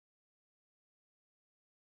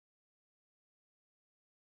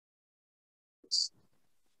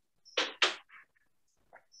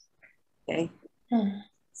Okay.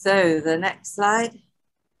 So the next slide.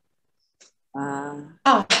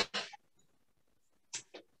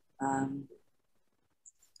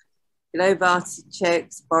 Globe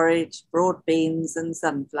artichokes, borage, broad beans and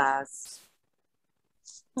sunflowers.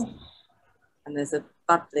 And there's a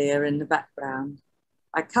buddleia in the background.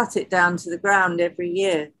 I cut it down to the ground every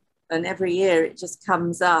year, and every year it just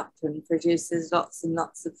comes up and produces lots and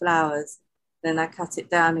lots of flowers. Then I cut it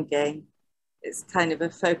down again. It's kind of a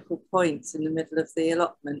focal point in the middle of the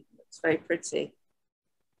allotment. It's very pretty.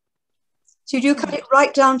 So you do cut it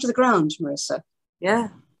right down to the ground, Marissa? Yeah.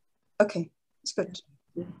 Okay, that's good.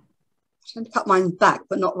 Yeah. I'm going to cut mine back,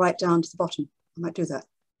 but not right down to the bottom. I might do that.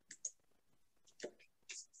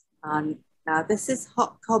 Now this is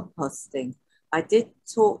hot composting. I did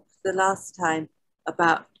talk the last time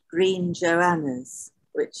about green Joannas,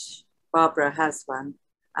 which Barbara has one,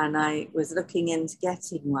 and I was looking into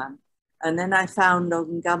getting one. And then I found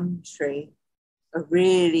on Gumtree a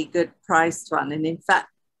really good priced one. And in fact,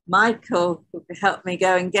 Michael helped me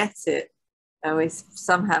go and get it. And we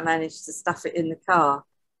somehow managed to stuff it in the car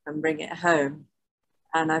and bring it home.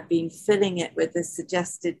 And I've been filling it with the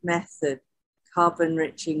suggested method.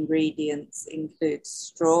 Carbon-rich ingredients include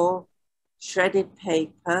straw, shredded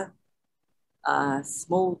paper,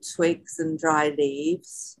 small twigs and dry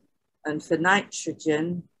leaves. And for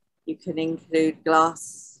nitrogen, you can include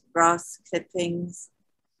grass clippings,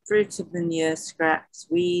 fruit and manure scraps,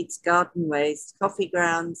 weeds, garden waste, coffee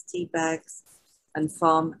grounds, tea bags, and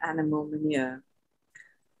farm animal manure.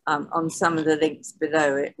 On some of the links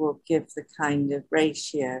below, it will give the kind of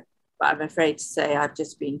ratio, but I'm afraid to say I've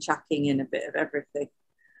just been chucking in a bit of everything.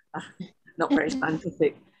 Not very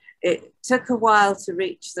scientific. It took a while to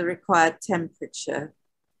reach the required temperature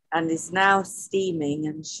and is now steaming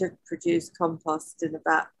and should produce compost in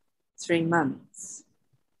about 3 months.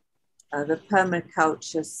 The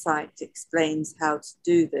permaculture site explains how to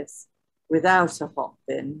do this without a hot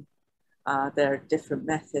bin. There are different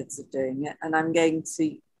methods of doing it, and I'm going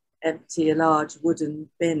to empty a large wooden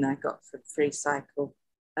bin I got from Free Cycle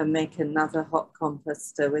and make another hot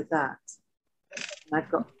composter with that. And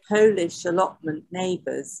I've got Polish allotment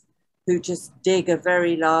neighbours who just dig a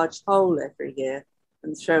very large hole every year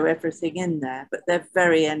and throw everything in there, but they're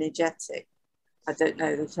very energetic. I don't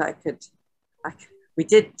know that I could we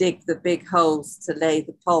did dig the big holes to lay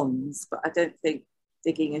the ponds, but I don't think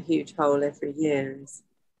digging a huge hole every year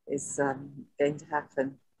is going to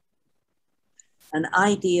happen. An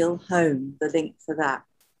ideal home, the link for that,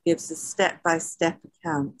 gives a step-by-step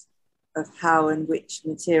account of how and which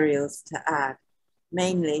materials to add,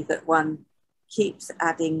 mainly that one keeps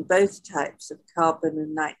adding both types of carbon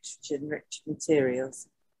and nitrogen-rich materials,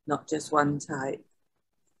 not just one type.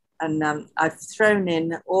 And I've thrown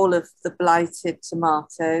in all of the blighted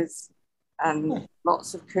tomatoes and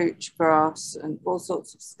lots of couch grass and all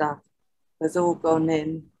sorts of stuff has all gone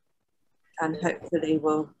in and hopefully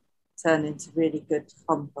will turn into really good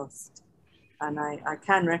compost. And I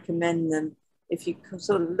can recommend them if you can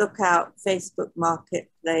sort of look out Facebook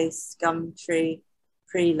Marketplace, Gumtree,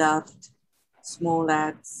 Pre-Loved, small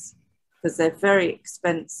ads, because they're very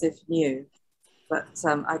expensive new. But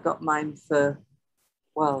I got mine for,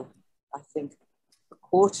 well, I think a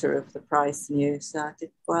quarter of the price new, so I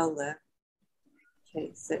did well there.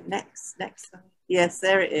 Okay, so next one. Yes,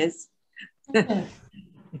 there it is.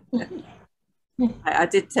 I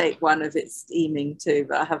did take one of it steaming too,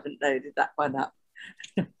 but I haven't loaded that one up.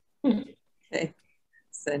 Okay,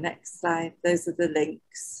 so next slide. Those are the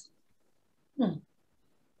links. Okay.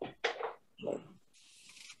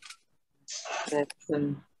 There's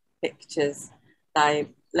some pictures. I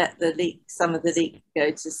let some of the leek go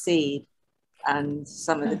to seed, and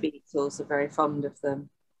some of the beetles are very fond of them.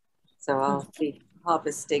 So I'll be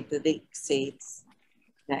harvesting the leek seeds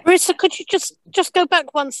next. Marissa, could you just go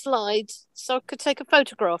back one slide so I could take a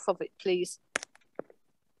photograph of it, please?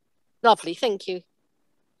 Lovely, thank you.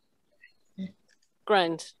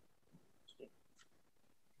 Grand.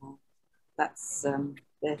 That's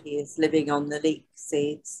there he is living on the leek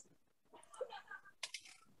seeds.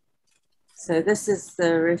 So this is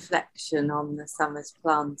the reflection on the summer's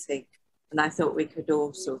planting, and I thought we could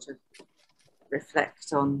all sort of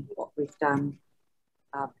reflect on what we've done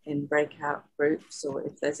in breakout groups, or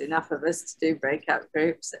if there's enough of us to do breakout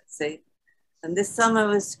groups, let's see. And this summer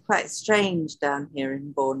was quite strange down here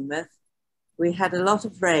in Bournemouth. We had a lot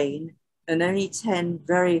of rain and only 10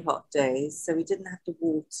 very hot days, so we didn't have to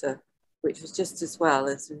water, which was just as well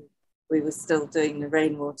as we were still doing the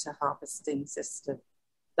rainwater harvesting system.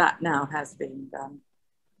 That now has been done.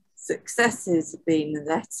 Successes have been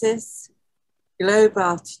lettuce, globe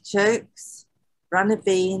artichokes, runner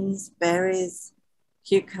beans, berries,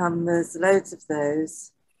 cucumbers, loads of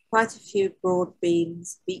those, quite a few broad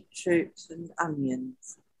beans, beetroot and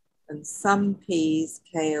onions, and some peas,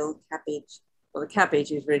 kale, cabbage. Well, the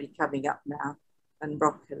cabbage is really coming up now, and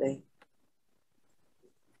broccoli.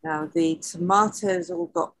 Now the tomatoes all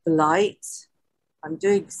got blight. I'm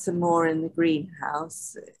doing some more in the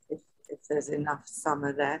greenhouse if there's enough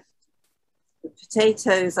summer left. The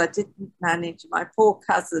potatoes, I didn't manage. My poor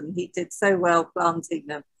cousin, he did so well planting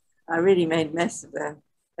them. I really made a mess of them.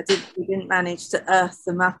 We didn't manage to earth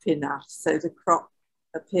them up enough, so the crop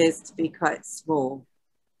appears to be quite small.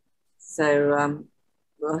 So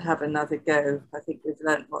we'll have another go. I think we've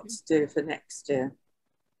learnt what to do for next year.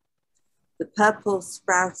 The purple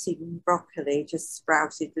sprouting broccoli just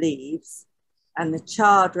sprouted leaves, and the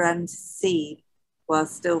chard ran to seed while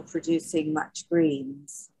still producing much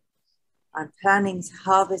greens. I'm planning to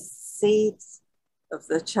harvest seeds of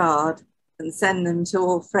the chard and send them to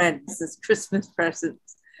all friends as Christmas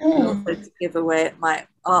presents, and also to give away at my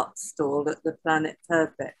art stall at the Planet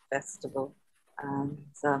Perfect Festival. And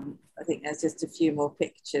I think there's just a few more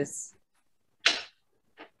pictures.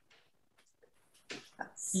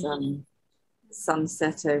 That's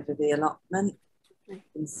sunset over the allotment. You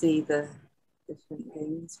can see the different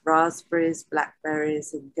things: raspberries,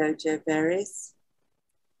 blackberries, and gojo berries.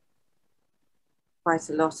 Quite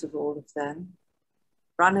a lot of all of them.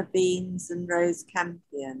 Runner beans and rose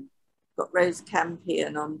campion. Got rose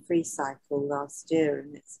campion on free cycle last year,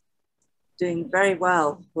 and it's doing very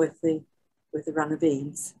well with the runner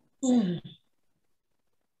beans. It's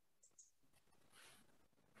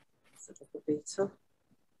a little beetle.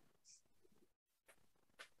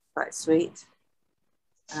 Quite sweet.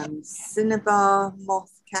 Cinnabar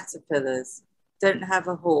moth caterpillars. Don't have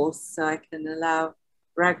a horse, so I can allow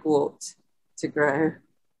ragwort to grow.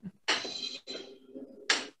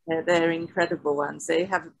 They're incredible ones. They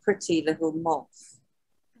have a pretty little moth,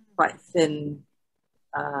 quite thin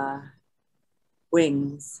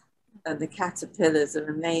wings, and the caterpillars are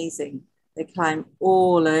amazing. They climb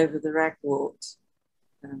all over the ragwort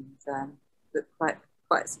and look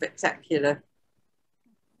quite spectacular.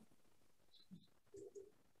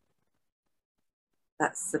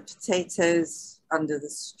 That's the potatoes under the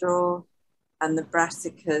straw, and the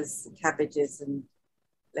brassicas, the cabbages and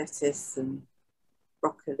lettuce and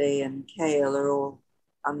broccoli and kale are all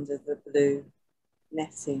under the blue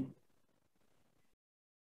netting.